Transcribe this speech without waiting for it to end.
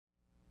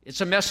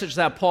It's a message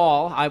that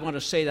I want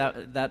to say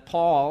that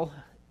Paul,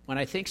 when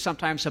I think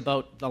sometimes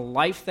about the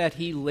life that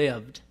he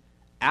lived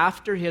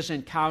after his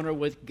encounter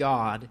with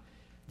God,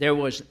 there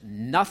was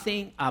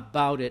nothing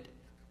about it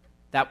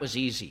that was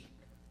easy.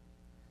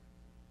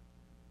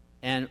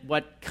 And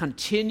what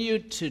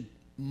continued to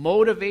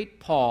motivate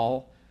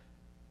Paul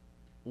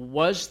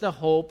was the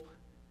hope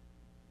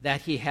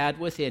that he had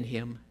within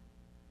him,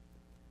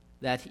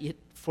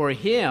 for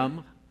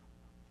him,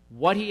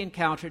 what he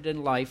encountered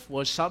in life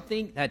was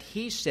something that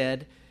he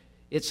said,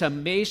 it's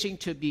amazing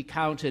to be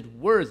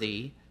counted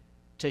worthy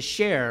to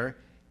share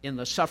in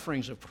the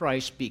sufferings of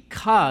Christ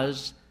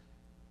because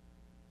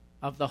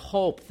of the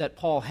hope that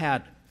Paul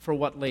had for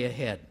what lay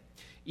ahead.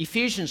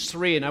 Ephesians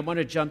 3, and I want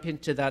to jump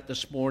into that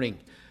this morning.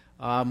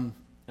 And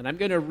I'm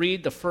going to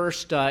read the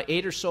first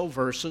 8 or so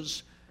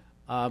verses.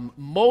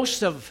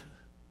 Most of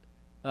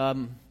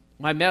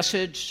my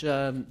message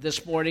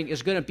this morning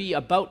is going to be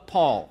about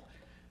Paul,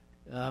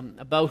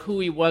 about who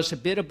he was, a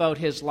bit about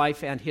his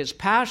life and his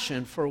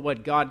passion for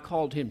what God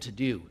called him to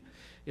do.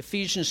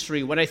 Ephesians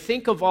 3, when I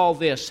think of all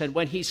this, and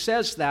when he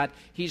says that,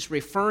 he's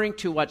referring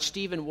to what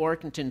Stephen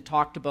Workington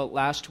talked about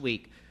last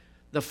week,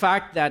 the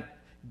fact that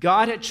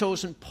God had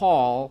chosen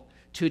Paul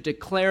to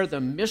declare the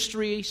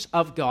mysteries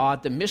of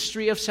God, the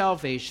mystery of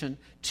salvation,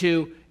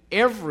 to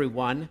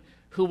everyone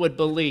who would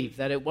believe,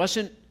 that it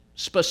wasn't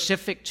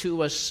specific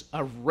to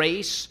a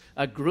race,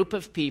 a group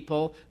of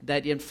people,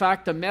 that in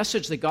fact the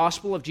message, the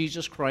gospel of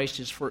Jesus Christ,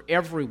 is for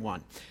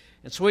everyone.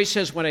 And so he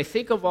says, when I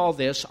think of all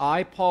this,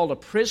 I, Paul, a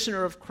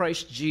prisoner of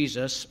Christ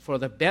Jesus, for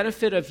the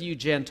benefit of you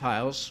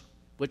Gentiles,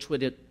 which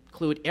would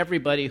include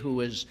everybody who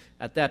is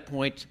at that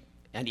point,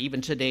 and even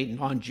today,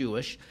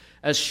 non-Jewish,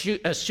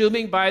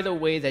 assuming, by the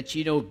way, that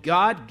you know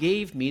God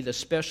gave me the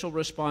special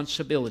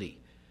responsibility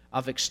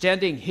of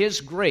extending his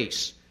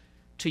grace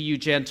to you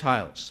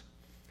Gentiles.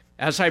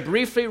 As I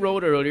briefly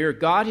wrote earlier,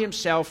 God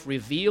himself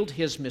revealed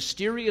his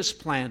mysterious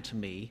plan to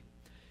me,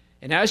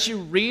 and as you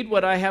read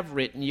what I have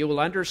written, you will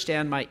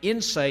understand my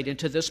insight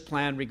into this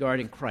plan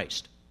regarding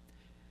Christ.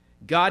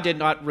 God did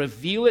not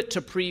reveal it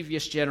to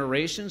previous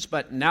generations,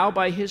 but now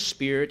by his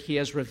Spirit he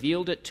has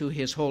revealed it to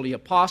his holy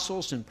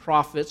apostles and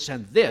prophets,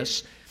 and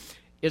this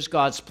is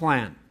God's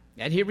plan.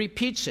 And he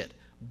repeats it,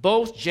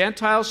 both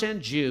Gentiles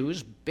and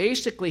Jews.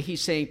 Basically,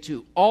 he's saying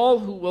to all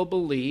who will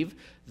believe,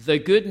 the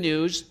good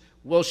news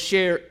will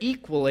share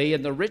equally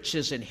in the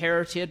riches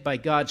inherited by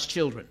God's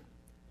children.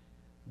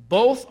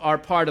 Both are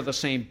part of the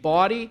same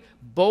body.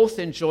 Both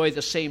enjoy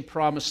the same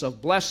promise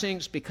of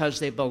blessings because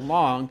they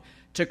belong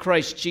to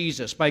Christ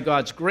Jesus. By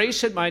God's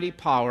grace and mighty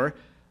power,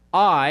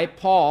 I,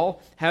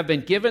 Paul, have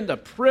been given the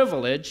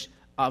privilege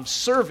of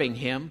serving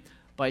him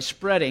by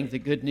spreading the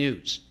good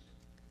news.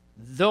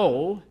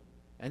 Though,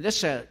 and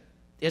it's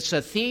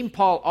a theme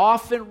Paul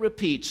often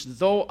repeats,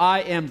 though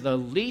I am the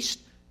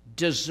least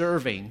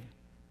deserving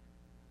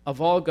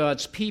of all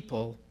God's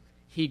people,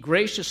 he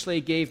graciously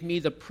gave me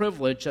the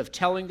privilege of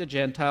telling the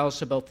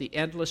Gentiles about the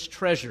endless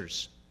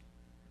treasures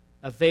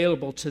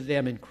available to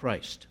them in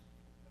Christ.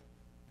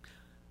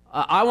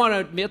 I want to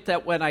admit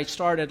that when I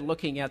started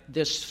looking at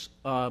this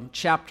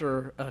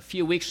chapter a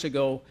few weeks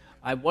ago,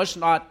 I was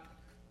not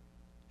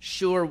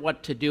sure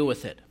what to do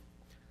with it.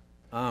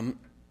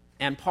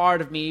 And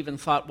part of me even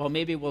thought, well,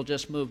 maybe we'll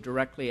just move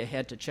directly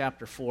ahead to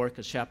chapter 4,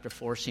 because chapter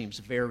 4 seems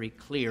very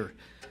clear.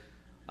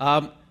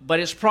 But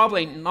it's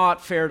probably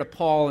not fair to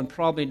Paul and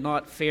probably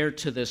not fair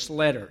to this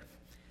letter.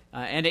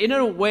 And in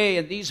a way,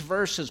 in these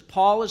verses,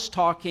 Paul is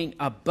talking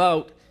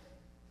about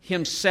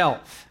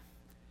himself.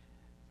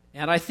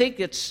 And I think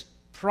it's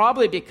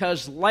probably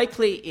because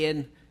likely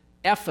in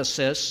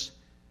Ephesus,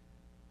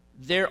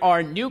 there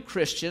are new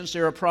Christians,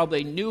 there are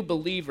probably new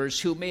believers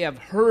who may have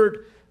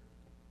heard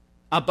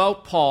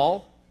about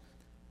Paul,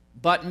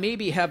 but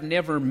maybe have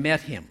never met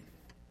him.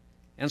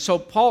 And so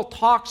Paul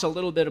talks a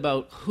little bit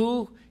about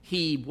who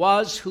he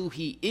was, who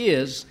he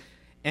is,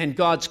 and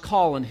God's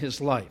call in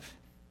his life.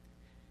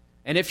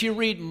 And if you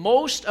read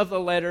most of the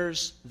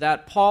letters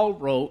that Paul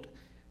wrote,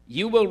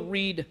 you will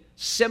read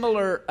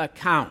similar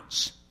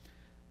accounts.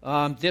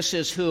 This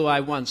is who I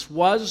once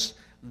was.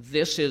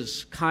 This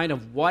is kind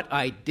of what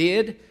I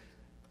did.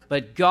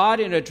 But God,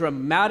 in a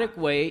dramatic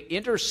way,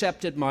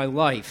 intercepted my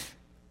life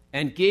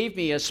and gave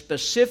me a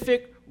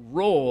specific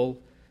role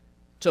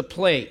to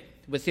play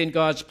within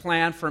God's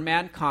plan for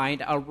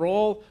mankind, a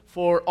role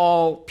for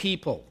all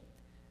people.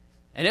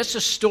 And it's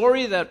a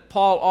story that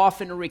Paul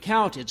often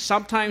recounted,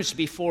 sometimes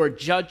before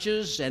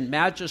judges and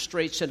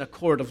magistrates in a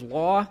court of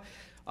law,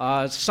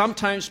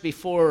 sometimes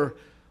before,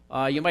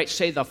 you might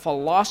say, the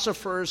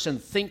philosophers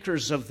and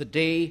thinkers of the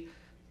day,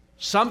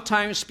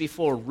 sometimes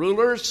before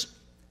rulers,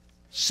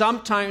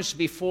 sometimes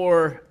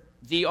before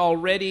the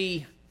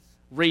already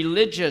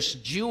religious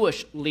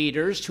Jewish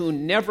leaders who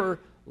never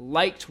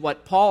liked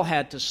what Paul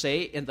had to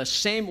say in the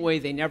same way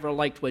they never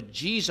liked what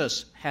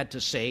Jesus had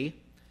to say.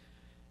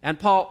 And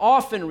Paul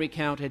often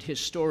recounted his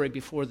story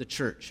before the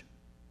church.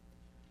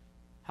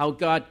 How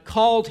God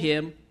called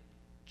him,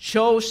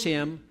 chose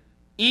him,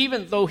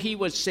 even though he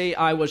would say,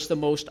 I was the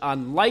most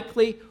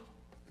unlikely,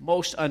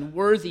 most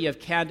unworthy of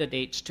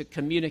candidates to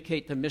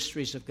communicate the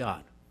mysteries of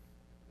God.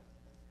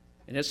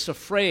 And it's the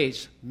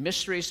phrase,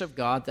 mysteries of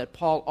God, that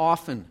Paul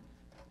often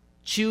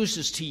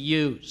chooses to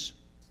use.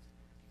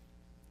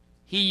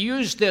 He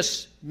used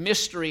this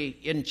mystery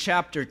in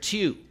chapter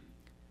 2,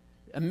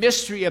 a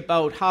mystery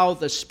about how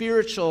the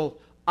spiritual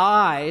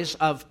eyes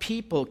of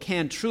people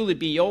can truly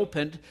be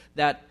opened,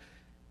 that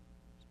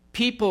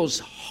people's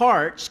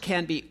hearts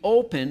can be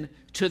open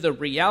to the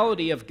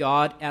reality of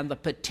God and the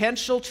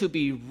potential to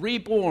be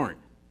reborn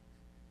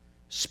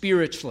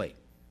spiritually.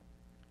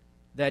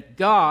 That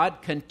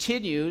God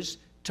continues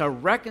to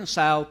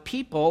reconcile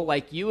people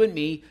like you and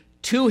me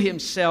to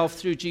himself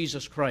through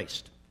Jesus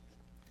Christ.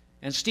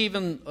 And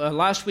Stephen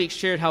last week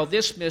shared how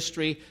this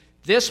mystery,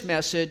 this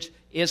message,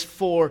 is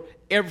for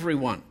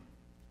everyone.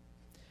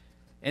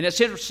 And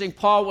it's interesting,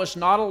 Paul was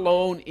not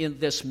alone in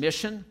this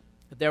mission.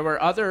 There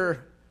were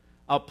other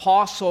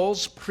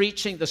apostles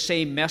preaching the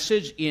same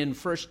message. In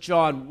 1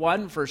 John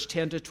 1, verse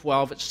 10 to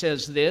 12, it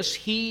says this: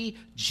 He,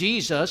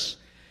 Jesus,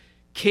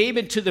 came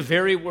into the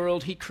very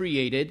world he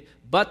created,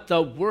 but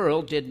the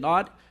world did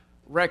not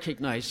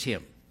recognize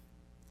him.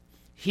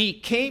 He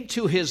came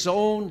to his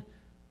own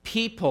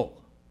people,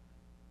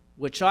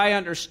 which I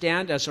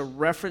understand as a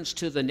reference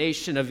to the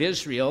nation of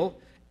Israel,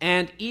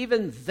 and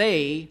even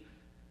they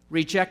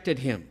rejected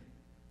him.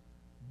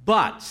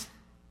 But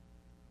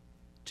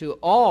to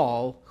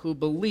all who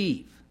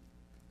believe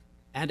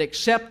and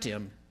accept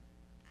him,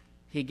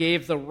 he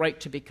gave the right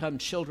to become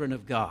children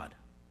of God.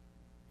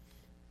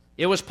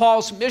 It was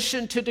Paul's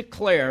mission to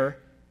declare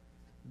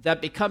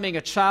that becoming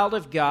a child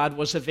of God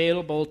was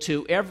available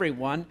to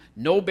everyone,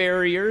 no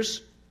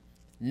barriers,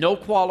 no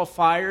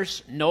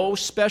qualifiers, no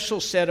special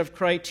set of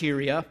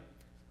criteria,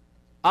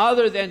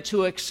 other than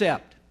to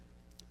accept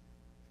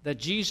that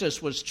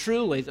Jesus was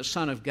truly the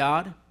Son of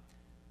God,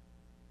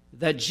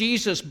 that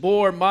Jesus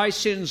bore my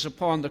sins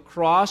upon the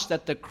cross,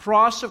 that the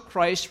cross of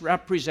Christ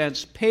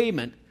represents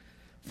payment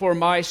for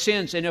my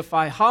sins. And if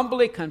I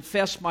humbly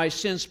confess my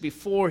sins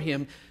before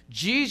him,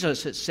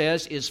 Jesus, it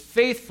says, is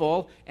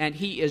faithful and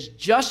he is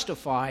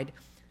justified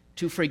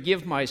to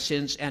forgive my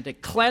sins and to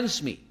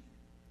cleanse me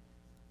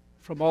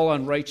from all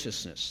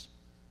unrighteousness.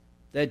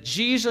 That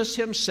Jesus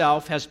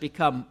himself has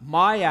become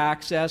my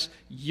access,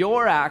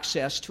 your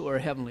access to our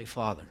Heavenly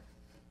Father.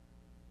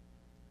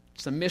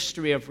 It's a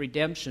mystery of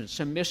redemption. It's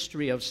a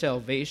mystery of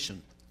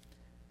salvation.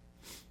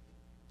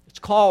 It's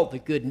called the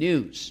good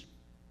news,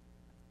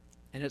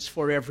 and it's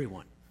for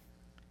everyone.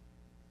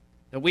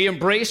 That we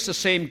embrace the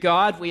same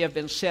God. We have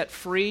been set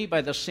free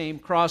by the same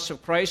cross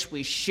of Christ.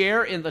 We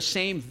share in the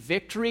same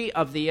victory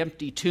of the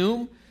empty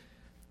tomb,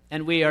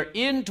 and we are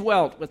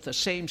indwelt with the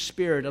same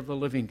Spirit of the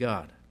living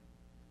God.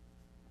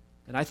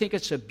 And I think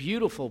it's a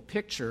beautiful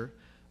picture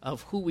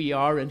of who we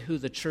are and who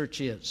the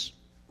church is.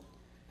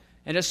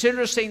 And it's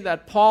interesting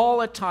that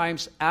Paul at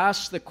times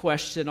asks the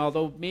question,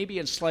 although maybe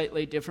in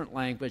slightly different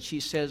language.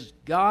 He says,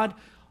 God,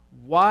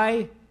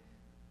 why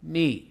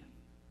me?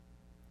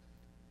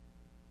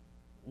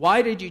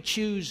 Why did you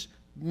choose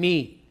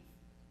me?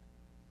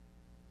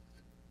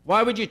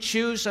 Why would you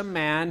choose a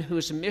man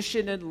whose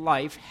mission in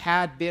life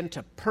had been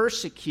to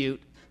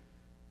persecute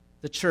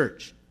the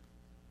church?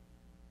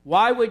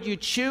 Why would you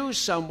choose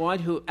someone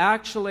who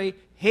actually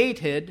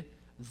hated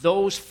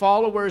those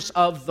followers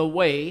of the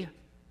way,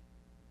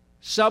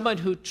 someone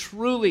who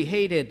truly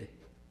hated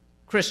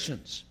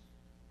Christians?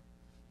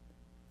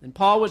 And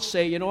Paul would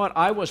say, you know what,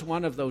 I was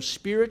one of those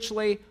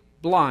spiritually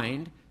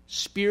blind,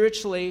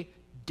 spiritually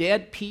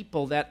dead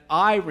people that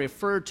I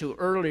referred to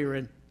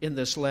earlier in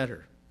this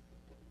letter.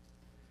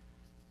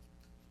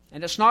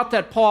 And it's not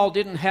that Paul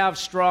didn't have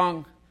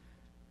strong,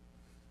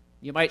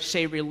 you might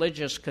say,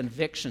 religious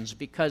convictions,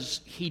 because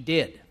he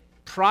did.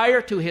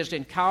 Prior to his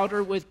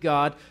encounter with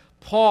God,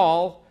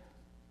 Paul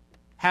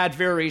had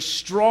very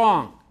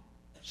strong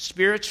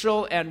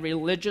spiritual and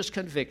religious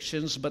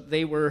convictions, but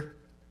they were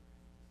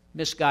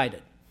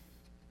misguided.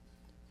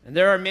 And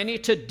there are many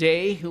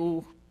today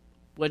who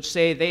would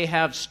say they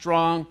have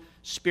strong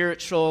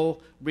spiritual,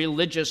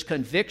 religious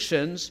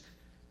convictions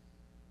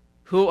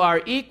who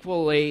are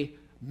equally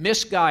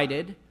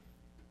misguided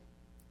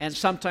and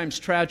sometimes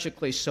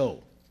tragically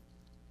so.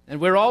 And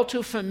we're all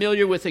too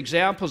familiar with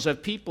examples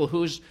of people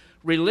whose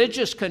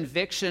religious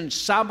convictions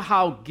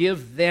somehow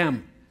give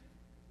them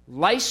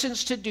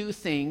license to do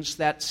things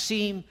that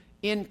seem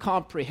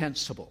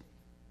incomprehensible.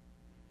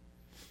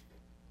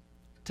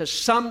 To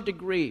some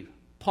degree,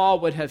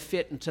 Paul would have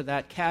fit into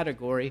that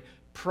category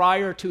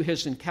prior to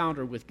his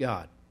encounter with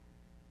God.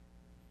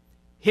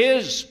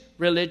 His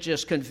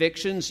religious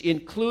convictions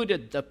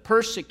included the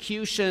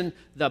persecution,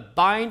 the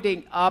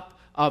binding up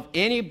of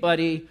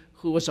anybody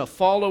who was a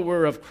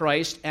follower of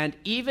Christ, and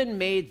even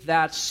made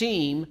that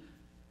seem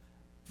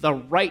the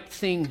right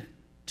thing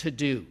to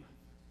do.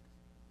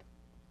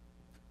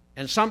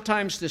 And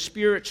sometimes the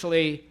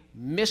spiritually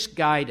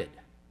misguided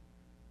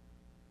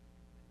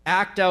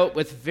act out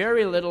with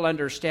very little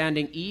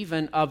understanding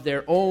even of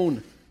their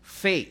own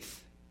faith.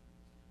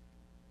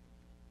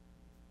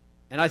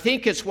 And I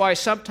think it's why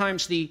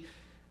sometimes the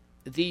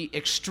the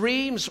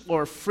extremes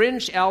or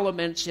fringe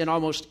elements in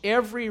almost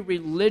every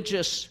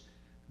religious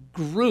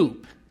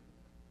group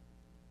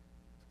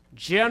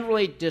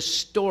generally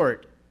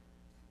distort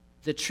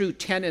the true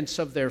tenets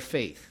of their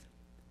faith.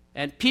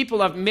 And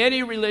people of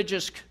many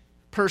religious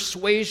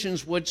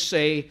persuasions would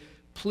say,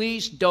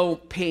 please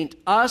don't paint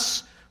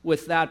us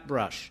with that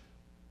brush.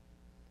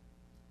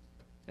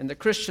 And the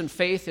Christian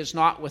faith is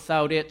not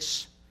without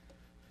its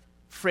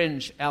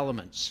fringe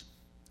elements.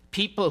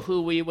 People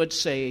who we would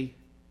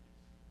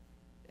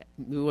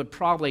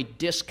probably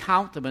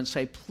discount them and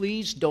say,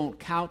 please don't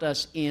count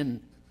us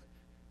in.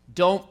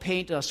 Don't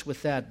paint us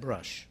with that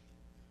brush.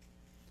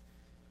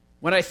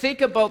 When I think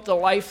about the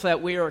life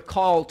that we are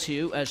called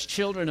to as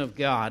children of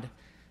God,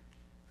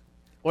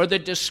 or the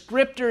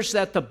descriptors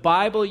that the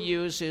Bible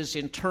uses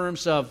in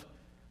terms of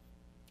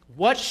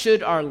what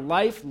should our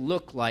life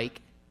look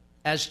like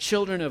as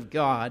children of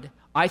God,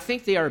 I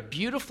think they are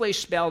beautifully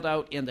spelled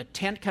out in the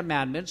Ten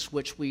Commandments,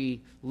 which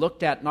we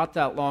looked at not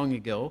that long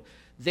ago.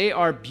 They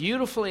are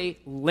beautifully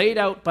laid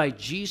out by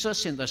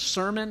Jesus in the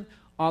Sermon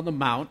on the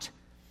Mount.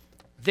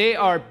 They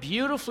are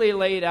beautifully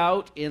laid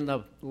out in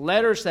the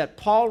letters that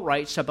Paul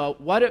writes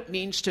about what it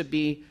means to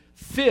be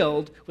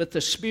filled with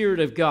the Spirit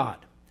of God.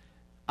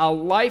 A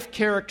life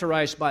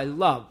characterized by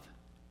love,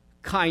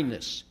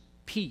 kindness,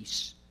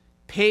 peace,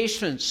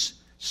 patience,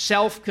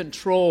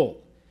 self-control.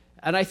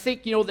 And I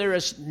think, there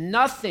is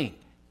nothing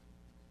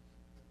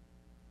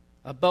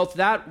about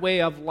that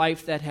way of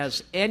life that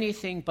has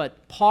anything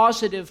but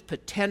positive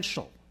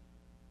potential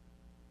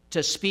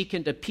to speak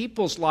into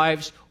people's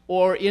lives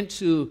or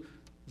into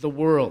the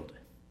world.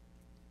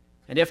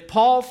 And if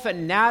Paul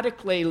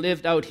fanatically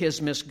lived out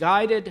his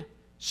misguided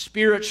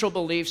spiritual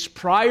beliefs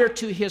prior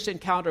to his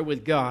encounter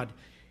with God,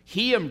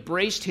 he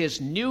embraced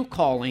his new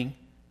calling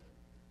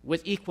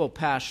with equal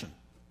passion.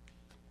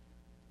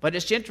 But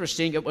it's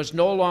interesting, it was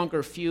no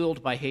longer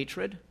fueled by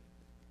hatred.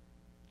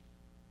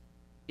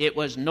 It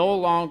was no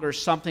longer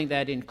something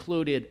that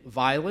included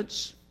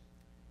violence.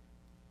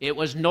 It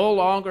was no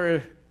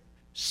longer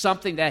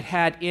something that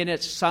had in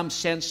it some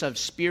sense of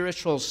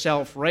spiritual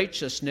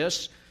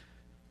self-righteousness.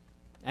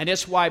 And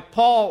it's why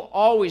Paul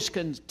always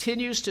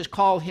continues to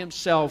call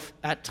himself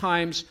at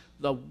times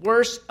the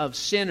worst of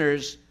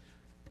sinners.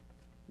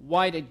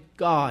 Why did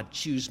God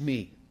choose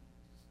me?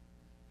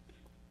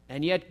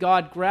 And yet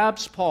God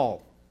grabs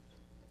Paul.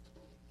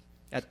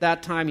 At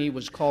that time he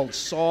was called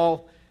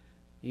Saul.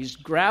 He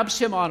grabs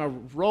him on a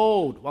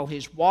road while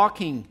he's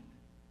walking.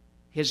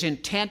 His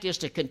intent is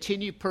to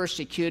continue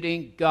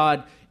persecuting.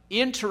 God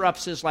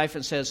interrupts his life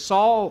and says,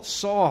 Saul,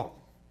 Saul,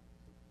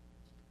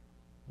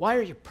 why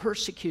are you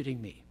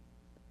persecuting me?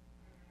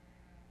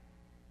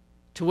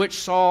 To which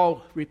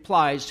Saul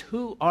replies,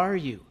 who are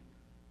you,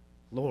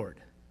 Lord?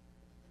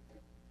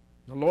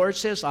 The Lord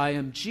says, I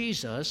am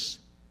Jesus,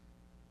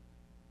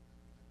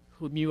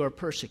 whom you are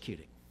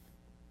persecuting.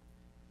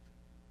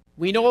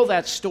 We know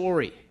that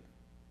story.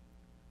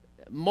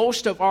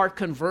 Most of our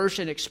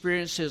conversion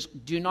experiences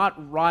do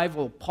not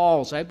rival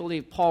Paul's. I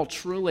believe Paul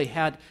truly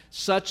had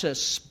such a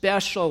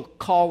special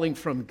calling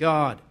from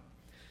God.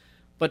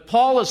 But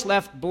Paul is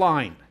left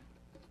blind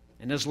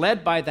and is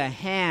led by the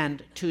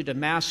hand to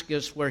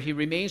Damascus, where he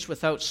remains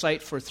without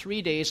sight for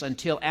 3 days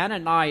until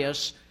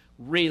Ananias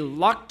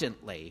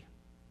reluctantly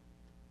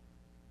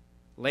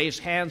lays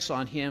hands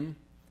on him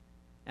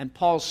and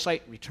Paul's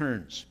sight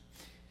returns.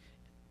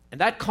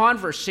 And that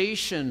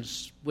conversation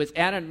with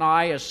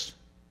Ananias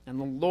and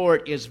the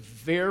Lord is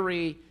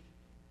very,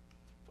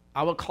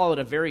 I would call it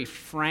a very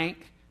frank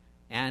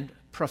and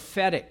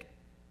prophetic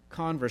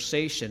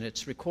conversation.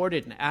 It's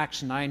recorded in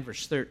Acts 9,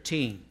 verse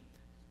 13.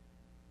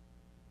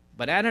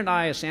 But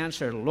Ananias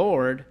answered,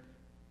 Lord,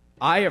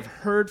 I have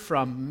heard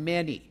from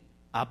many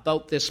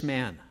about this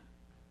man,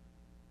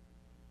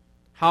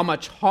 how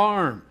much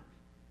harm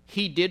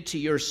he did to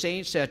your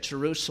saints at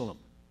Jerusalem.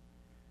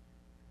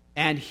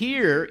 And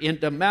here in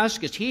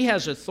Damascus, he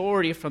has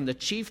authority from the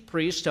chief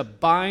priest to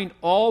bind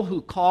all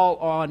who call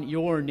on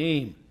your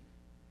name.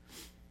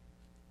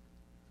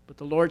 But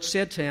the Lord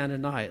said to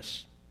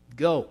Ananias,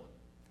 go,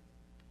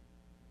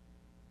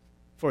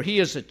 for he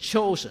is a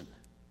chosen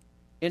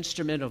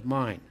instrument of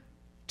mine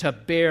to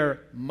bear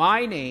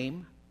my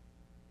name.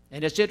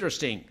 And it's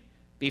interesting,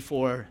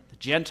 before the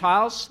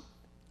Gentiles,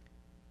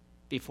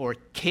 before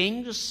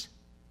kings,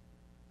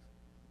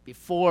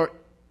 before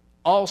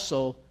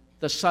also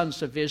the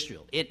sons of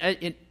Israel.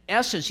 In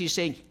essence, he's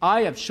saying,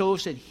 I have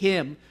chosen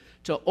him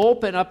to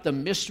open up the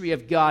mystery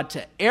of God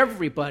to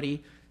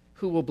everybody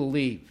who will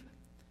believe.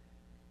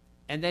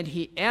 And then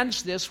he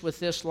ends this with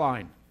this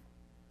line,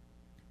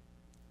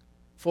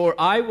 for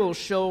I will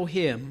show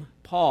him,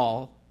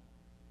 Paul,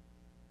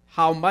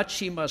 how much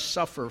he must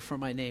suffer for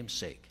my name's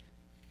sake.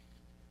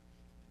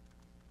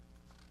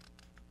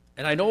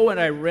 And I know when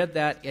I read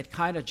that, it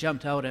kind of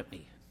jumped out at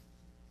me.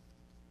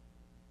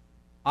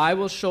 I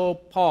will show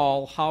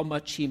Paul how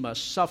much he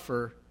must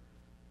suffer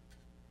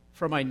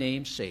for my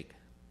name's sake.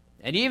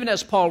 And even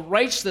as Paul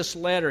writes this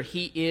letter,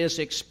 he is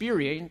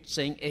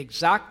experiencing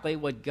exactly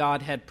what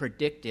God had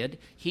predicted.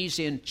 He's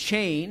in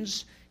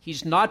chains.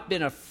 He's not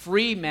been a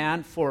free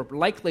man for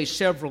likely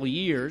several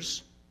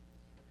years.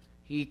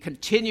 He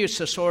continues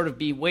to sort of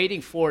be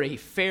waiting for a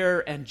fair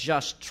and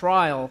just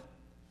trial.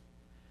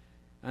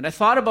 And I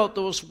thought about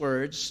those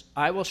words,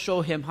 I will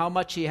show him how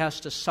much he has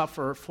to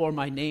suffer for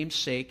my name's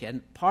sake.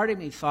 And part of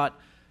me thought,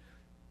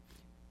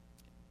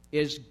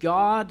 is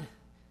God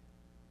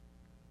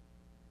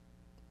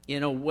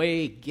in a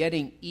way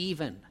getting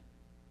even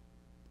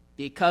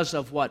because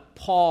of what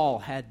Paul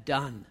had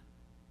done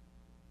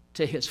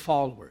to his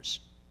followers?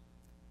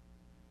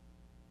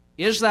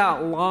 Is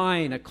that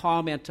line a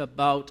comment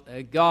about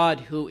a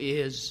God who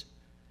is,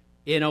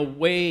 in a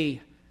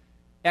way,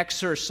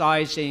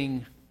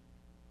 exercising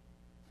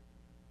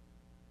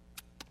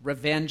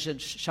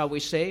revenge, shall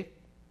we say?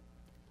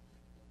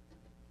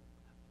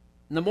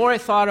 And the more I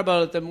thought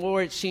about it, the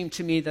more it seemed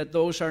to me that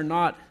those are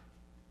not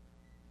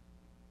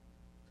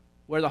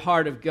where the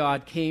heart of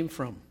God came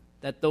from,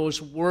 that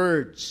those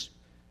words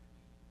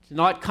did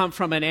not come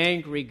from an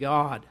angry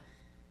God,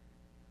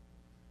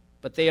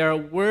 but they are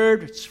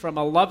words from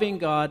a loving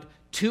God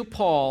to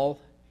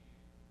Paul,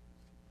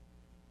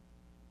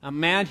 a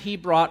man he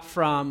brought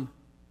from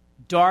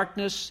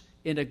darkness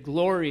into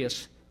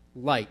glorious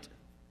light.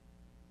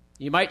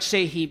 You might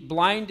say he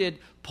blinded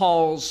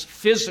Paul's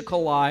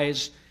physical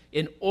eyes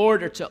in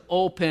order to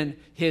open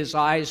his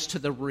eyes to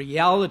the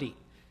reality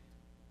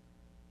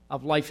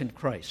of life in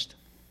Christ.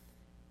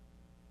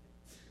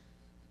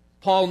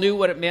 Paul knew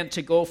what it meant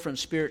to go from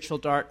spiritual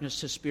darkness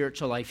to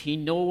spiritual life. He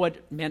knew what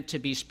it meant to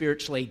be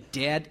spiritually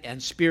dead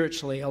and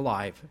spiritually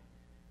alive.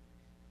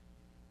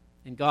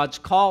 And God's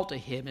call to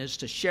him is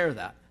to share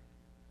that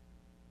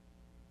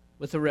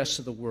with the rest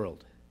of the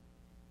world.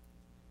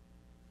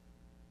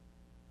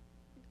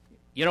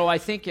 You know, I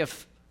think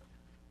if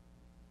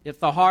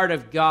the heart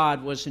of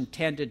God was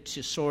intended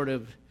to sort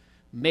of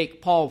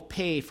make Paul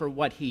pay for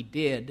what he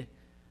did,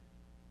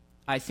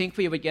 I think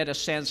we would get a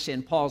sense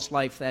in Paul's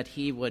life that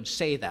he would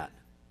say that.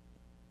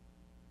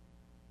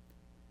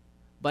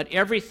 But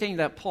everything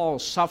that Paul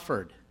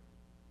suffered,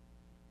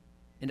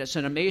 and it's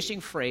an amazing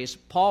phrase,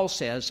 Paul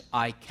says,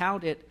 I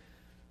count it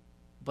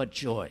but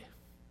joy.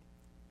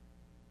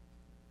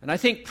 And I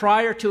think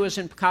prior to his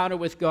encounter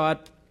with God,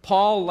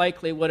 Paul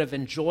likely would have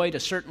enjoyed a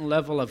certain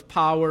level of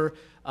power,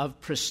 of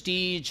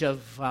prestige,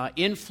 of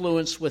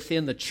influence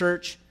within the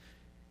church.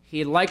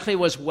 He likely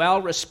was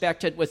well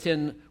respected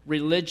within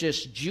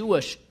religious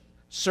Jewish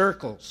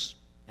circles,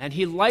 and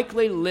he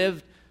likely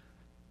lived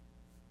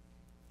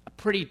a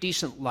pretty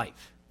decent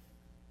life.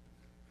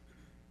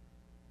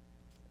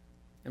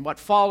 And what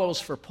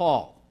follows for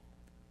Paul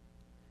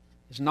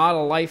is not a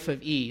life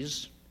of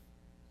ease,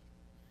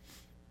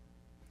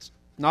 it's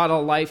not a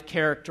life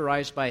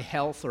characterized by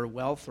health or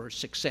wealth or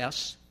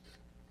success,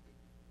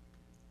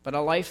 but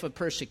a life of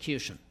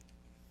persecution.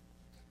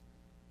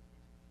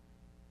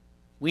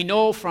 We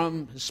know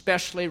from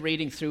especially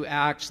reading through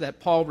Acts that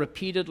Paul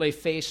repeatedly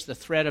faced the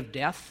threat of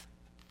death.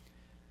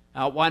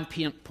 At one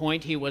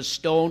point, he was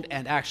stoned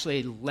and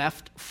actually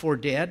left for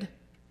dead.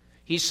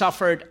 He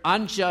suffered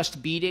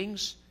unjust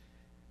beatings.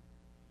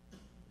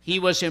 He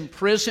was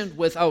imprisoned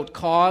without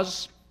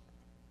cause.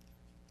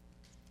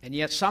 And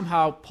yet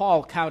somehow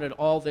Paul counted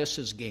all this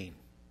as gain.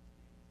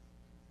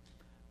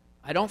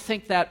 I don't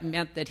think that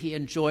meant that he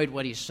enjoyed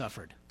what he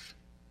suffered,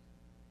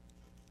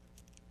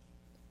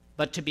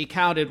 but to be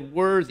counted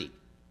worthy,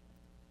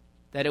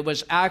 that it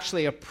was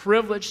actually a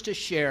privilege to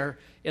share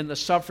in the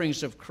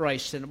sufferings of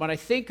Christ. And when I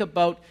think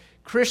about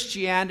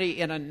Christianity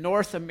in a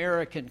North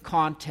American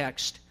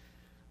context,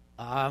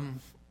 I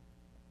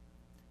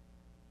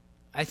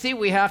think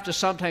we have to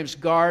sometimes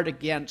guard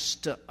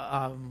against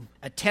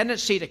a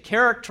tendency to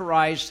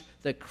characterize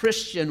the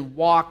Christian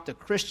walk, the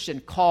Christian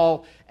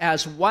call,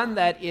 as one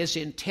that is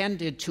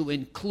intended to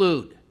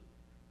include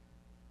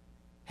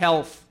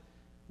health,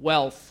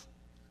 wealth,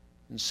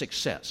 and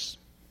success.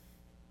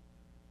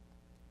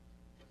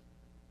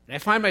 And I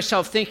find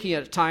myself thinking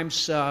at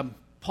times,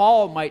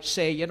 Paul might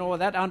say, you know,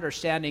 that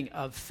understanding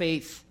of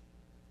faith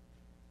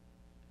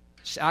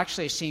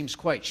actually seems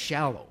quite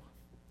shallow.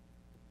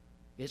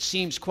 It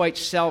seems quite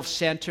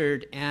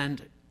self-centered,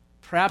 and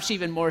perhaps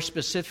even more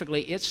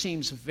specifically, it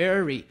seems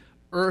very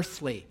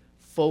earthly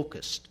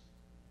focused.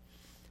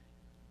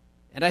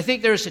 And I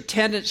think there's a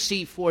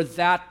tendency for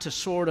that to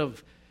sort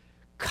of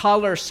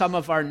color some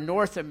of our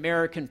North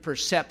American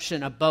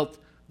perception about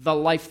the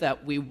life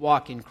that we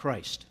walk in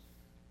Christ.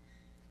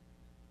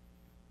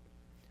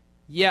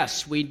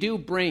 Yes, we do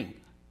bring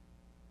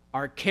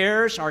our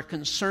cares, our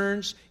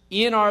concerns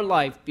in our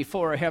life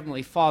before our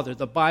Heavenly Father.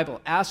 The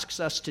Bible asks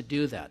us to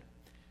do that.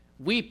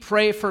 We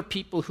pray for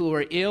people who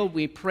are ill.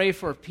 We pray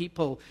for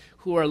people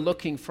who are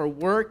looking for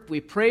work. We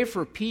pray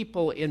for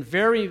people in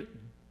very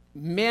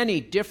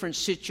many different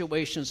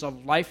situations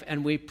of life,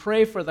 and we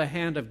pray for the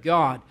hand of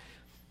God,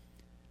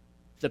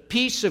 the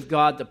peace of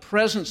God, the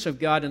presence of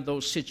God in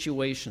those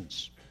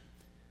situations.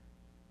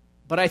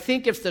 But I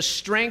think if the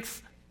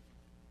strength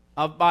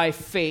of my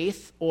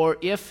faith, or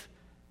if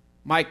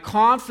my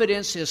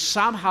confidence is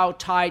somehow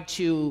tied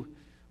to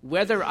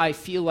whether I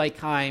feel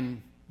like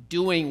I'm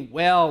doing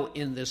well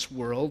in this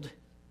world,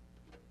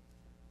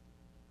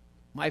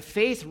 my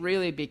faith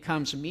really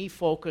becomes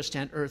me-focused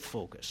and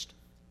earth-focused.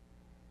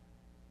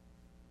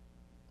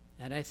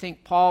 And I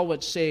think Paul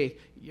would say,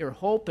 your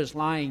hope is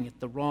lying at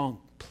the wrong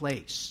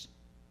place.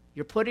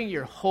 You're putting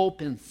your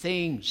hope in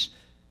things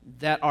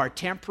that are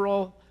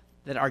temporal,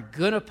 that are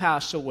going to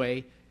pass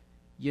away.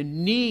 You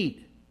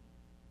need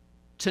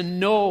to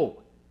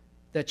know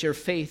that your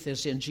faith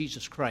is in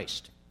Jesus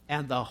Christ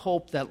and the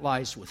hope that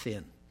lies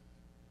within.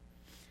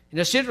 And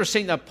it's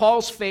interesting that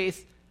Paul's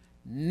faith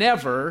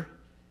never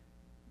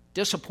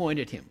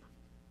disappointed him.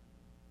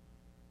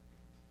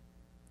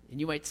 And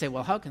you might say,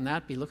 well, how can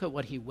that be? Look at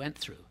what he went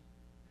through.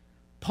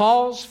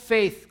 Paul's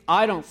faith,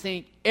 I don't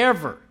think,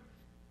 ever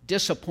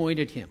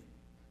disappointed him.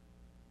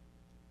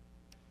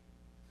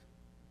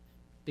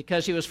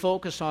 Because he was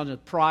focused on the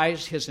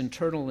prize, his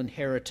eternal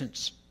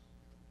inheritance.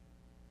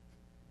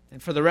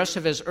 And for the rest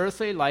of his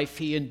earthly life,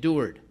 he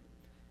endured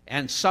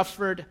and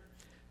suffered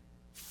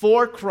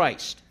for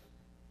Christ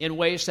in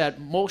ways that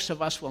most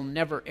of us will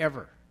never,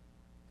 ever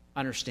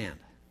understand.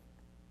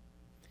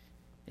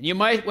 And you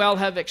might well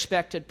have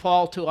expected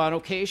Paul to, on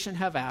occasion,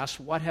 have asked,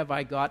 what have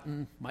I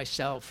gotten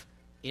myself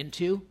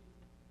into?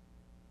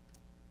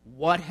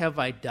 What have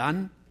I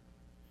done?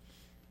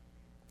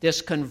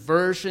 This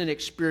conversion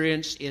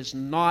experience is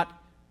not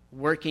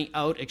working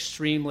out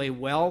extremely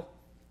well.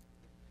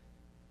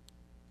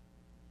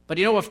 But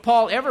you know, if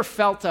Paul ever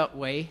felt that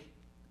way,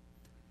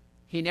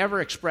 he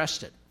never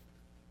expressed it.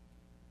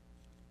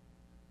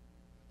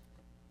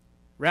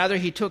 Rather,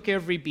 he took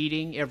every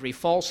beating, every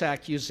false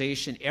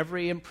accusation,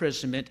 every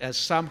imprisonment as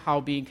somehow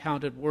being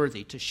counted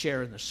worthy to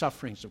share in the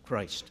sufferings of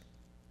Christ.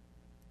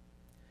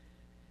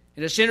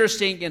 And it's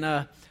interesting, in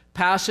a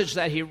passage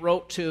that he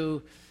wrote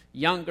to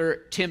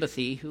younger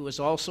Timothy, who was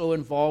also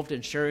involved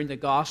in sharing the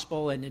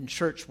gospel and in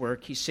church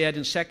work, he said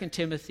in 2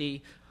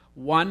 Timothy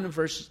 1,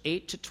 verses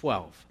 8 to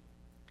 12,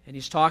 and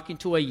he's talking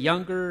to a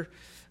younger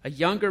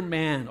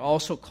man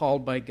also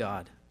called by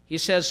God. He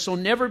says, so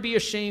never be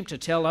ashamed to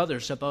tell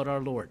others about our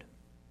Lord.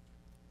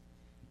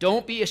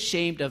 Don't be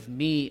ashamed of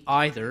me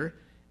either,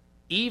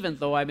 even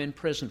though I'm in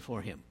prison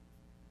for him.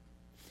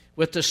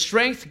 With the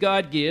strength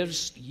God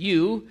gives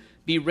you,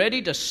 be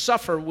ready to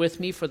suffer with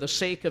me for the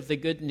sake of the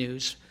good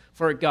news,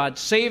 for God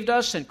saved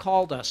us and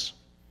called us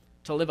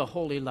to live a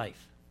holy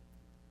life.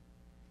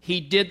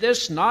 He did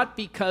this not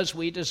because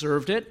we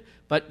deserved it,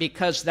 but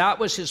because that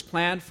was his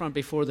plan from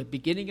before the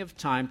beginning of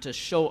time, to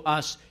show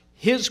us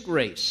his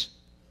grace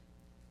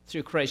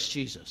through Christ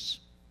Jesus.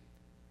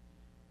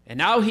 And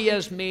now he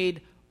has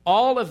made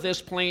all of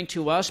this plain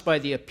to us by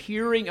the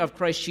appearing of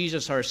Christ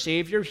Jesus our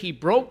Savior. He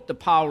broke the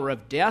power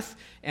of death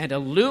and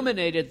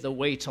illuminated the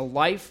way to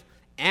life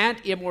and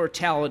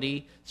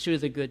immortality through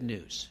the good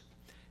news.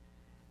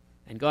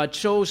 And God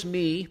chose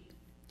me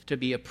to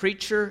be a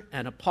preacher,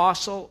 an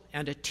apostle,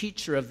 and a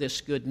teacher of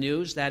this good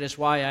news. That is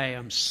why I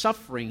am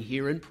suffering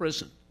here in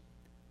prison.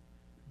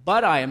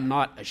 But I am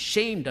not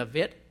ashamed of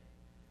it,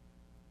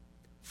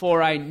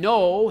 for I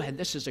know, and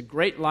this is a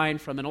great line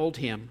from an old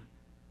hymn,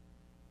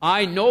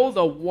 I know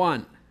the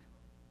one,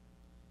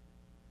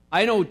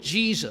 I know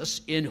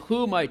Jesus, in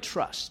whom I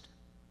trust.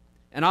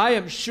 And I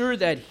am sure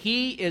that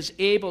he is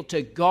able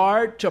to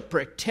guard, to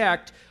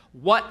protect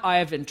what I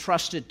have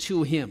entrusted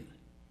to him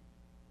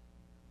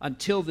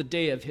until the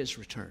day of his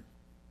return.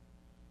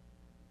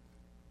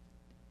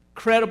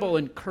 Incredible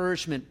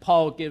encouragement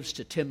Paul gives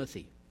to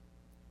Timothy.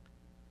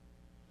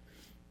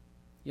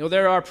 You know,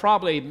 there are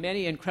probably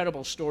many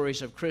incredible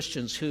stories of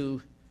Christians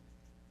who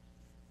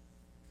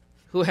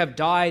have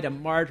died a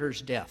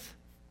martyr's death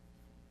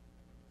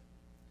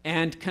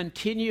and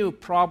continue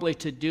probably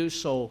to do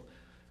so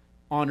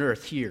on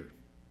earth here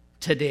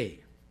today,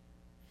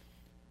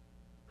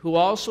 who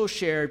also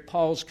shared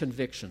Paul's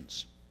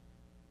convictions.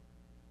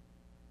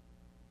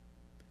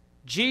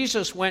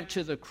 Jesus went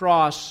to the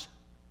cross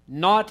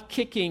not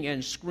kicking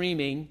and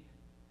screaming.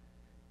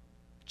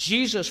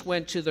 Jesus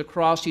went to the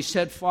cross. He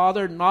said,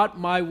 Father, not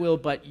my will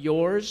but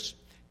yours.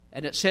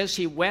 And it says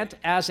he went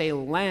as a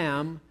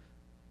lamb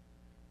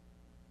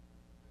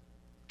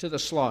to the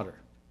slaughter.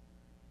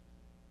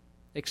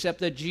 Except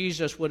that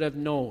Jesus would have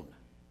known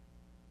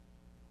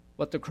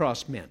what the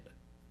cross meant.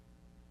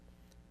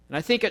 And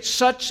I think it's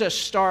such a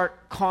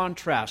stark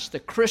contrast, the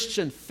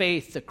Christian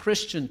faith, the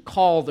Christian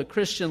call, the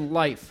Christian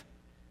life.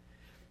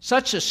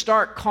 Such a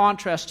stark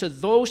contrast to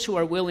those who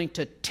are willing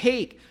to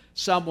take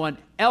someone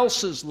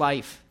else's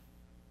life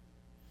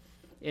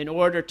in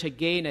order to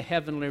gain a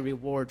heavenly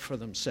reward for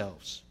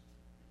themselves.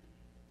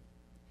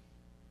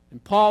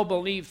 And Paul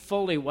believed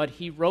fully what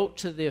he wrote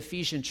to the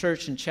Ephesian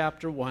church in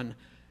chapter 1.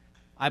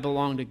 I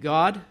belong to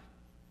God.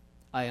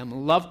 I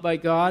am loved by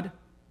God.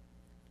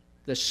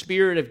 The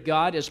Spirit of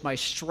God is my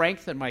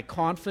strength and my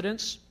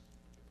confidence.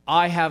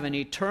 I have an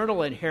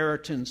eternal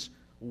inheritance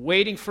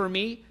waiting for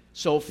me.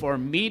 So for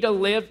me to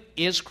live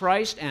is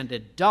Christ, and to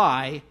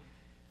die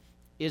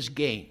is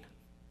gain.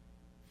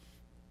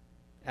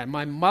 And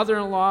my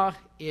mother-in-law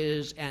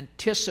is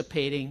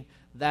anticipating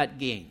that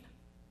gain.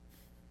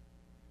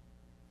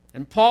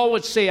 And Paul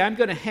would say, I'm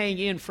going to hang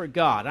in for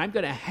God. I'm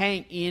going to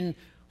hang in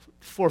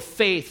for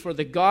faith, for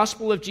the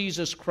gospel of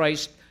Jesus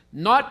Christ,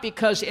 not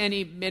because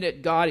any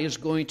minute God is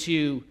going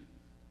to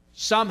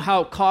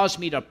somehow cause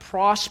me to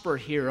prosper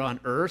here on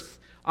earth.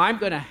 I'm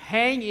going to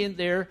hang in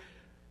there,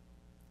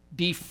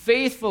 be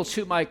faithful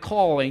to my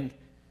calling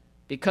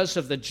because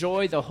of the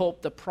joy, the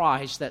hope, the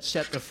prize that's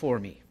set before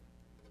me.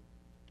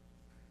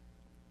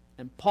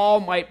 And Paul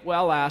might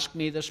well ask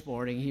me this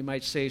morning, he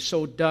might say,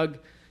 so Doug,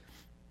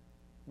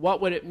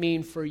 what would it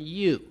mean for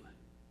you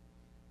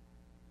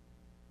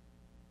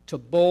to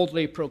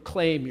boldly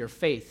proclaim your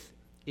faith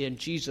in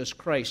Jesus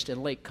Christ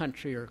in Lake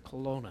Country or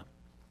Kelowna?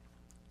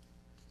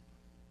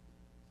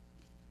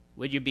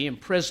 Would you be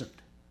imprisoned?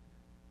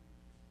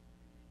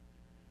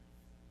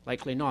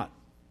 Likely not.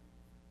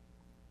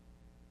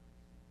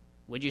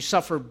 Would you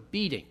suffer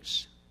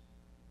beatings?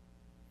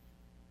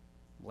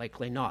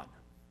 Likely not.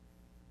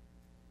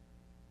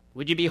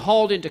 Would you be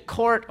hauled into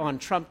court on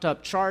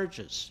trumped-up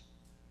charges?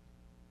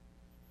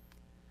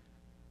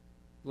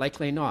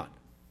 Likely not.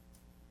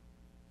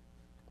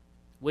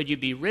 Would you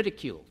be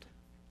ridiculed?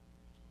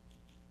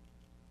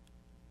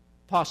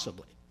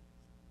 Possibly.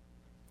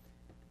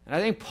 And I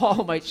think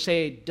Paul might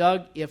say,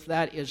 Doug, if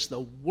that is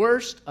the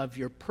worst of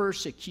your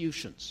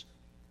persecutions,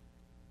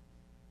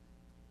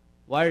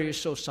 why are you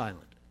so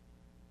silent?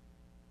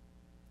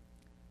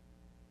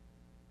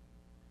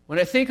 When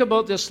I think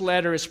about this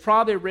letter, it's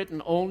probably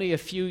written only a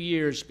few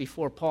years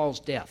before Paul's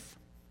death.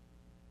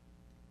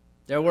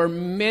 There were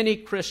many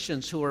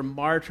Christians who were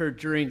martyred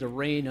during the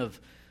reign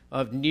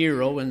of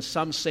Nero, and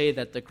some say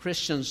that the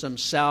Christians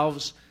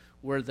themselves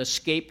were the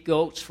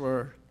scapegoats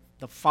for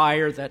the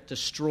fire that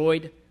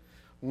destroyed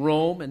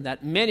Rome, and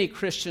that many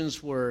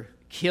Christians were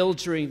killed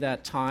during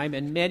that time,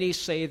 and many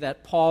say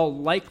that Paul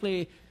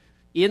likely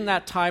in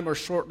that time or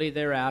shortly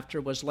thereafter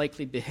was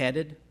likely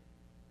beheaded.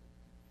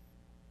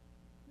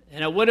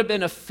 And it would have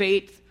been a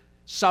fate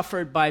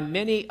suffered by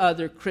many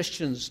other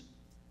Christians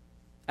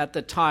at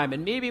the time.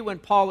 And maybe when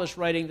Paul is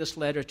writing this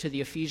letter to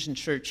the Ephesian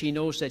church, he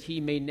knows that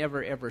he may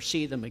never, ever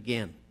see them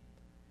again.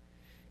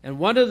 And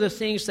one of the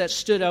things that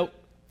stood out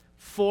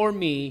for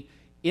me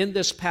in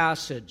this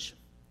passage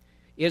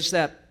is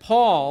that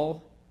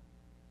Paul,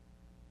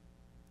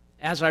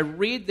 as I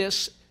read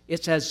this,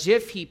 it's as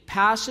if he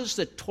passes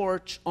the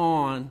torch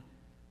on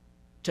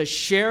to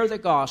share the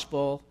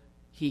gospel.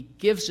 He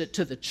gives it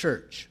to the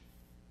church.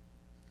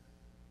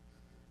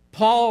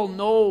 Paul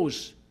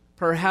knows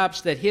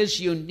perhaps that his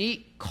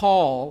unique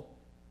call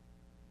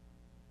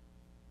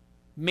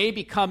may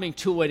be coming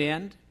to an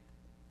end,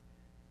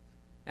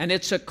 and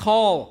it's a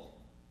call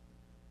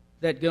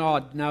that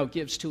God now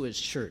gives to his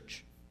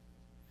church.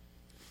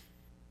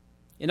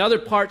 In other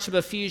parts of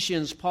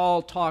Ephesians,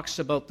 Paul talks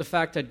about the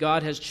fact that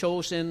God has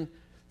chosen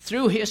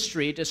through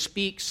history to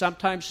speak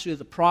sometimes through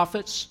the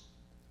prophets.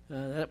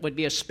 That would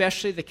be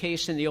especially the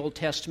case in the Old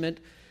Testament,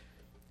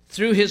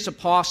 through his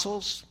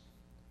apostles.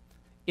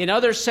 In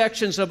other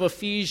sections of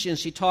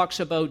Ephesians, he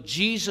talks about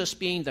Jesus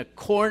being the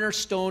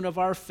cornerstone of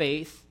our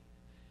faith,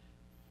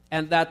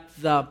 and that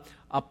the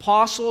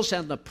apostles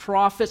and the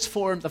prophets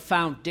form the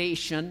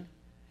foundation,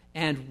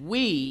 and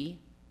we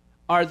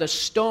are the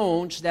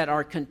stones that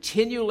are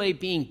continually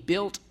being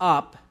built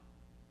up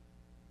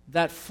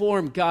that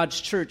form God's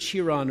church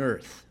here on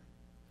earth.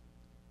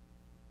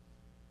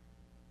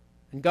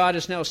 And God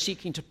is now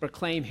seeking to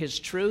proclaim his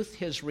truth,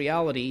 his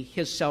reality,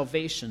 his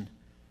salvation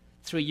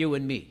through you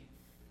and me.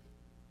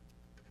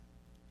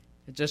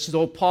 It's just as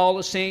though Paul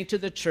is saying to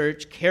the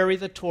church, carry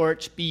the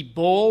torch, be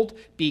bold,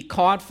 be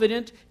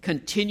confident,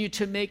 continue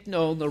to make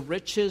known the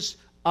riches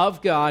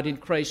of God in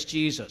Christ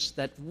Jesus.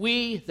 That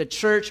we, the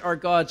church, are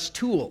God's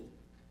tool.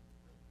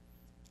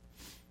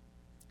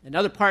 In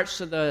other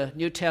parts of the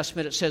New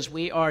Testament, it says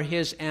we are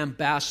his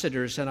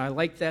ambassadors, and I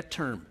like that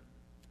term.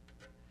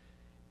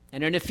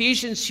 And in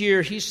Ephesians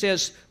here, he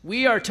says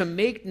we are to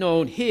make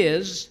known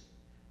his,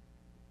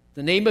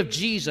 the name of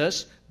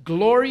Jesus,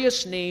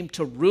 glorious name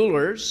to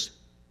rulers,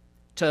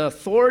 to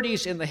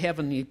authorities in the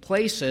heavenly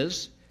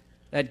places,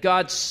 that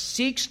God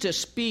seeks to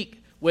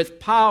speak with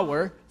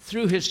power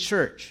through his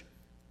church.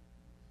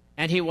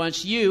 And he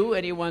wants you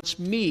and he wants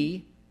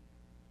me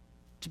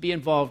to be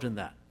involved in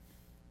that.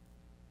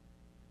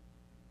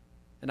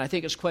 And I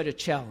think it's quite a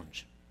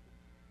challenge.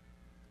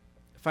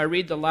 If I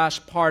read the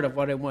last part of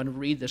what I want to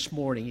read this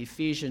morning,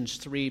 Ephesians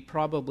 3,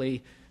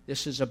 probably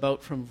this is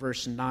about from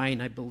verse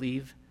 9, I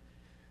believe.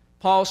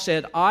 Paul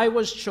said, I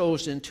was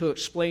chosen to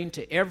explain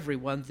to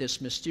everyone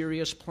this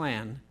mysterious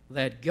plan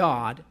that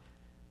God,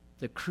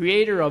 the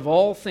creator of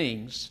all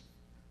things,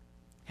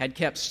 had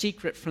kept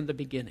secret from the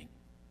beginning.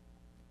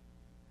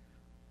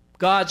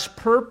 God's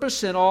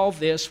purpose in all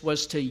this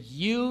was to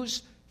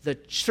use the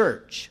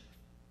church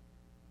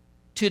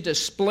to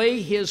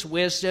display his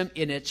wisdom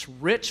in its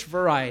rich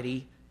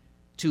variety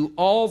to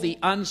all the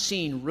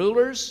unseen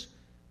rulers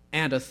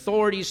and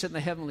authorities in the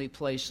heavenly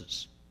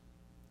places.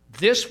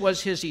 This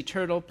was his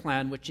eternal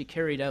plan, which he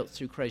carried out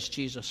through Christ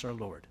Jesus our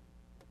Lord.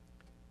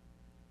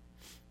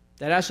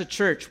 That as a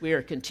church, we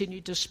are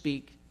continued to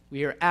speak,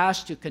 we are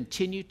asked to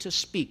continue to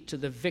speak to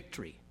the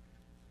victory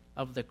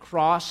of the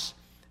cross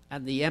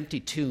and the empty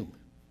tomb.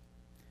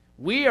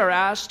 We are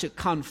asked to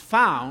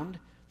confound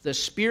the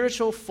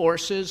spiritual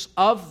forces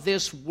of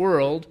this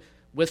world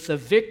with the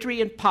victory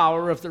and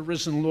power of the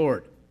risen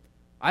Lord.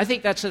 I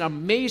think that's an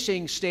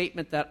amazing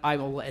statement that I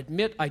will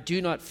admit I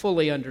do not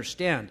fully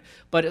understand.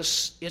 But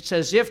it's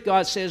as if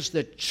God says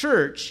the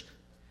church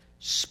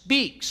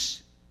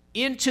speaks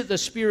into the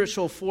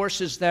spiritual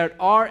forces that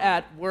are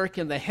at work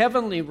in the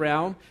heavenly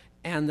realm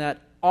and that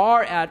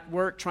are at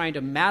work trying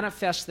to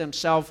manifest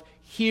themselves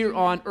here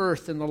on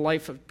earth in the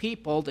life of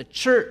people. The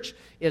church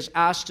is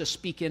asked to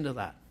speak into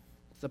that,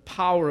 the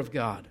power of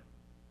God.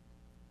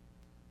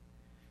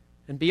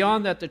 And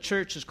beyond that, the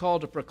church is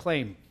called to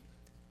proclaim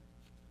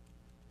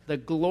the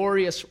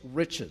glorious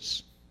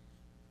riches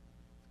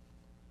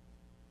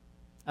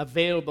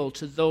available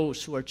to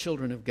those who are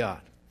children of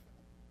God.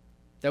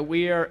 That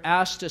we are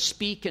asked to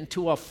speak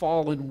into a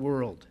fallen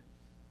world.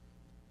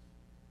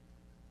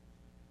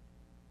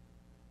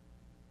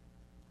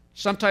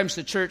 Sometimes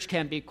the church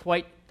can be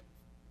quite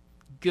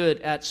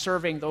good at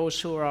serving those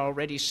who are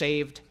already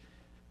saved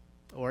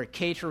or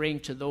catering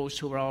to those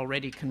who are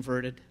already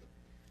converted.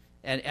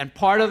 And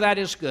part of that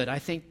is good. I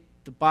think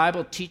the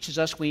Bible teaches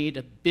us we need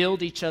to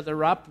build each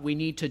other up. We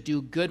need to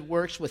do good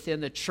works within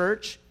the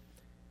church.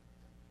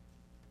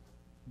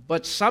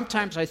 But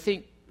sometimes I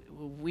think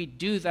we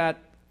do that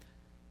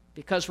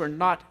because we're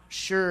not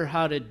sure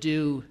how to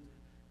do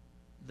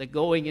the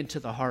going into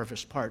the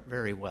harvest part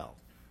very well.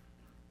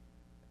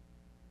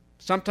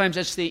 Sometimes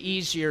it's the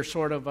easier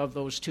sort of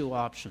those two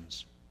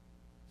options.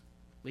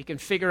 We can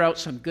figure out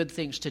some good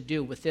things to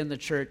do within the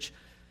church,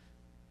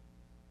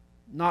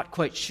 not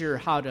quite sure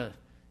how to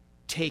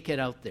take it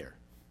out there.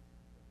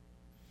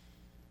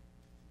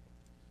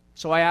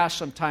 So I ask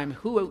sometimes,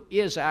 who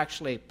is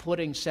actually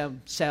putting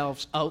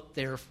themselves out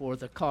there for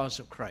the cause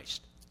of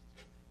Christ?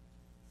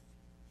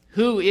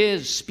 Who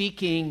is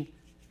speaking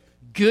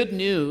good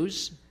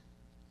news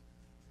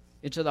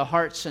into the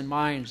hearts and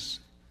minds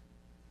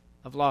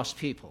of lost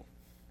people?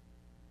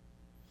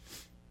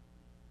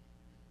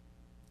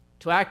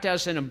 To act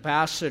as an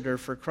ambassador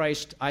for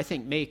Christ, I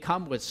think, may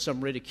come with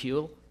some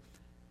ridicule.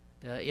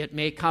 It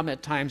may come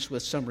at times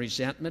with some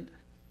resentment.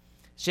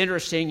 It's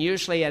interesting,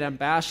 usually an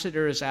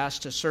ambassador is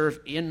asked to serve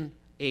in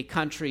a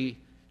country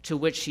to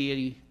which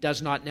he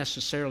does not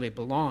necessarily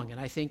belong.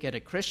 And I think in a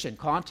Christian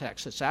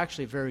context, it's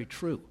actually very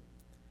true.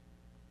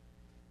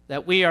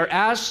 That we are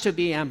asked to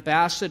be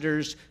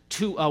ambassadors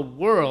to a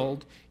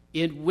world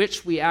in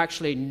which we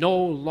actually no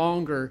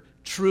longer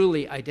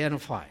truly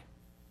identify.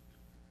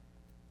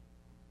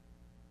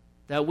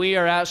 That we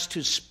are asked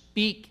to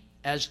speak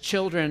as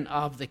children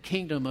of the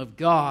kingdom of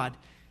God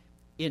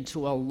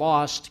into a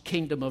lost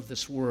kingdom of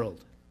this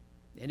world.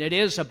 And it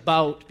is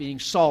about being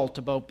salt,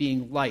 about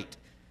being light.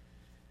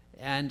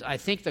 And I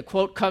think the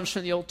quote comes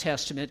from the Old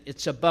Testament.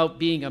 It's about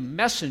being a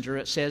messenger,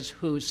 it says,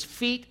 whose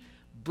feet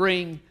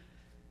bring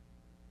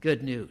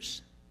good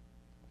news.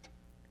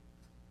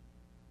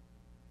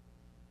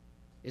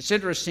 It's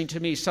interesting to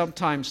me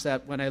sometimes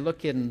that when I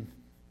look in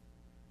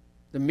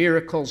the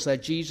miracles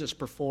that Jesus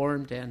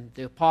performed, and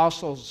the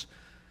apostles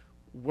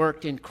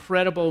worked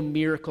incredible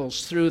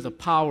miracles through the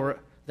power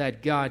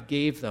that God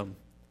gave them.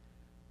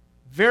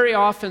 Very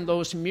often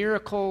those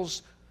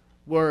miracles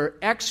were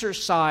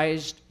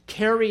exercised,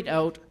 carried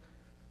out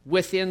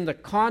within the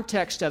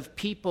context of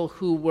people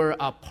who were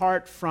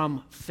apart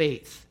from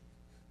faith.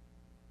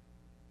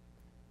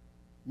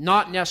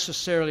 Not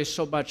necessarily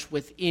so much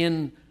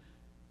within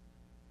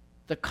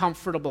the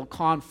comfortable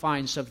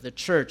confines of the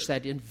church,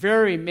 that in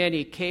very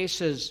many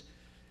cases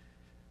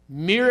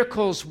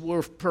miracles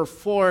were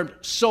performed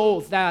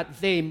so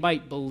that they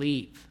might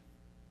believe.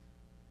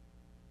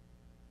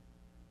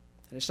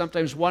 And I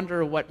sometimes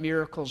wonder what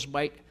miracles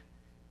might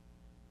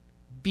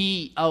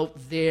be out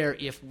there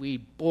if we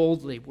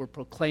boldly were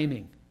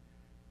proclaiming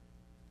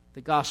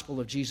the gospel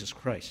of Jesus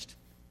Christ.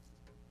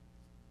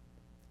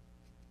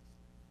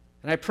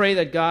 And I pray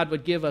that God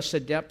would give us a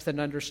depth and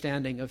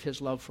understanding of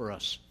his love for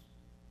us.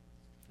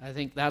 I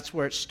think that's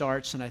where it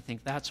starts, and I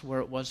think that's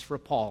where it was for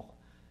Paul.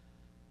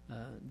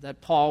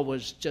 That Paul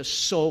was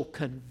just so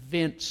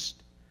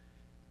convinced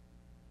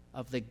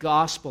of the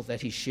gospel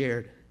that he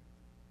shared.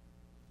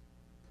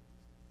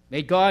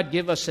 May God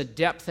give us a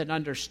depth and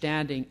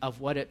understanding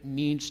of what it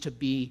means to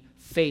be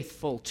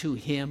faithful to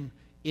him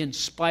in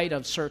spite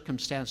of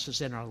circumstances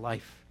in our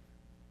life.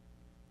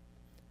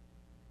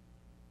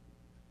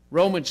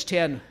 Romans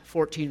 10,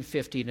 14,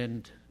 15,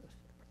 and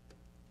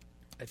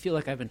I feel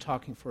like I've been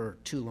talking for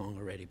too long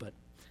already, but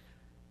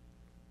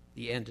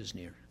the end is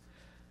near.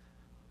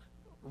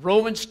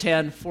 Romans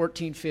 10,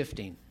 14,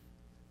 15.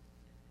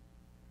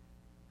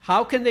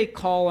 How can they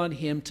call on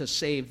him to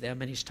save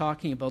them? And he's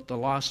talking about the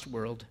lost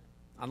world,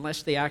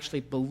 unless they actually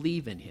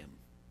believe in him.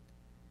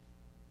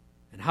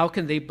 And how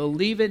can they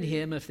believe in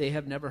him if they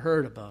have never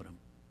heard about him?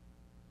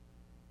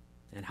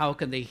 And how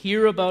can they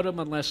hear about him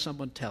unless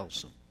someone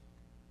tells them?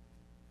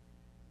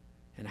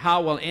 And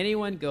how will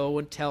anyone go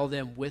and tell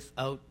them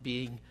without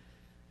being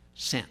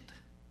sent?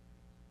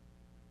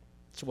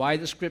 That's why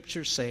the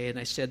scriptures say, and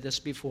I said this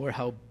before,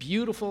 how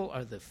beautiful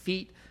are the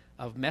feet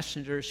of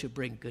messengers who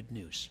bring good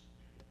news.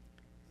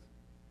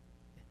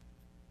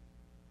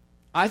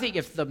 I think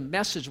if the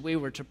message we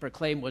were to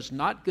proclaim was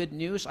not good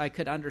news, I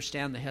could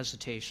understand the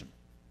hesitation.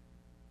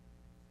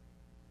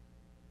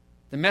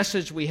 The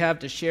message we have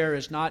to share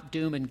is not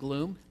doom and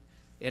gloom.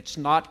 It's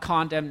not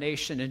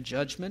condemnation and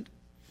judgment.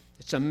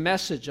 It's a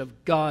message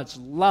of God's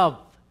love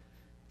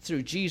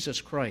through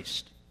Jesus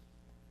Christ.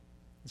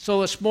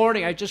 So this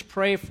morning, I just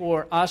pray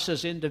for us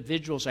as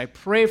individuals. I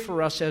pray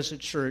for us as a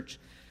church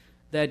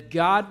that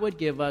God would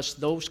give us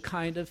those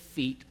kind of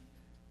feet,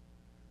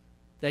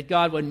 that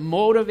God would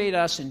motivate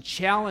us and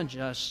challenge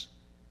us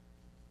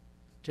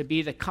to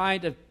be the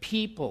kind of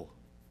people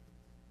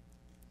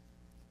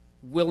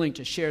willing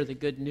to share the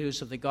good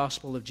news of the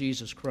gospel of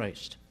Jesus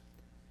Christ.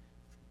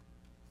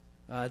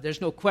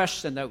 There's no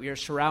question that we are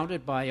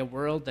surrounded by a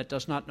world that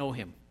does not know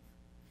him.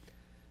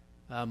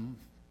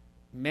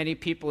 Many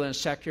people in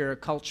secular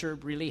culture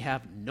really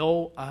have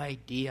no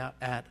idea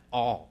at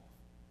all.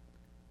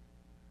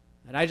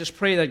 And I just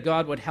pray that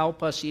God would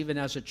help us, even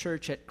as a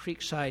church at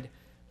Creekside,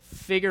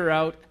 figure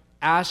out,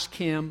 ask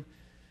him,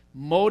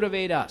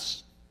 motivate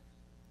us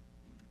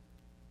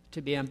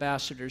to be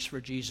ambassadors for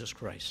Jesus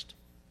Christ.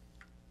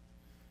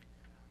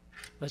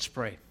 Let's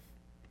pray.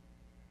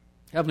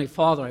 Heavenly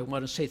Father, I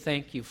want to say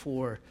thank you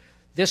for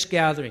this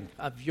gathering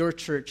of your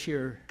church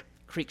here,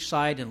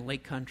 Creekside and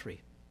Lake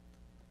Country.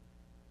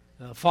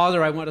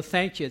 Father, I want to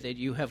thank you that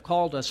you have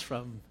called us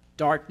from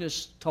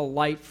darkness to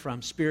light,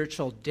 from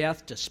spiritual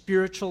death to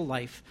spiritual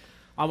life.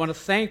 I want to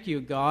thank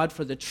you, God,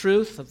 for the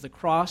truth of the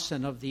cross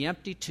and of the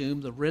empty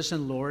tomb, the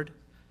risen Lord.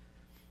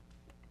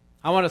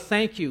 I want to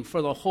thank you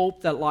for the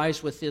hope that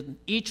lies within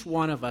each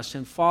one of us.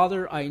 And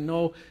Father, I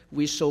know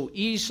we so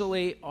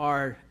easily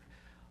are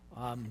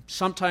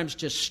sometimes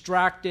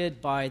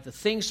distracted by the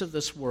things of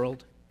this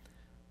world.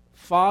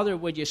 Father,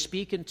 would you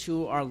speak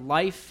into our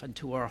life and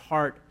to our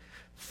heart?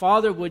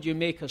 Father, would you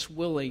make us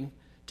willing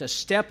to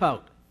step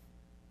out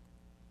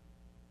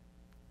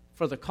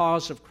for the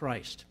cause of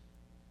Christ?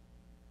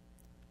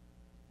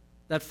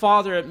 That,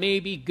 Father, it may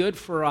be good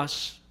for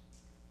us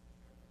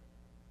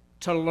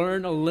to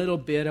learn a little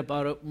bit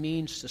about what it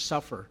means to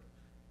suffer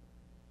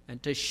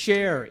and to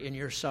share in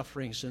your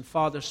sufferings. And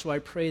Father, so I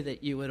pray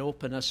that you would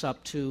open us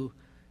up to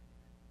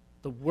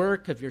the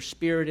work of your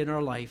Spirit in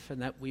our life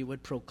and that we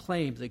would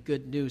proclaim the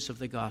good news of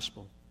the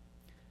gospel.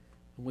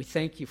 And we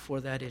thank you for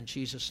that in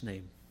Jesus'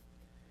 name.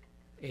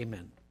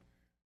 Amen.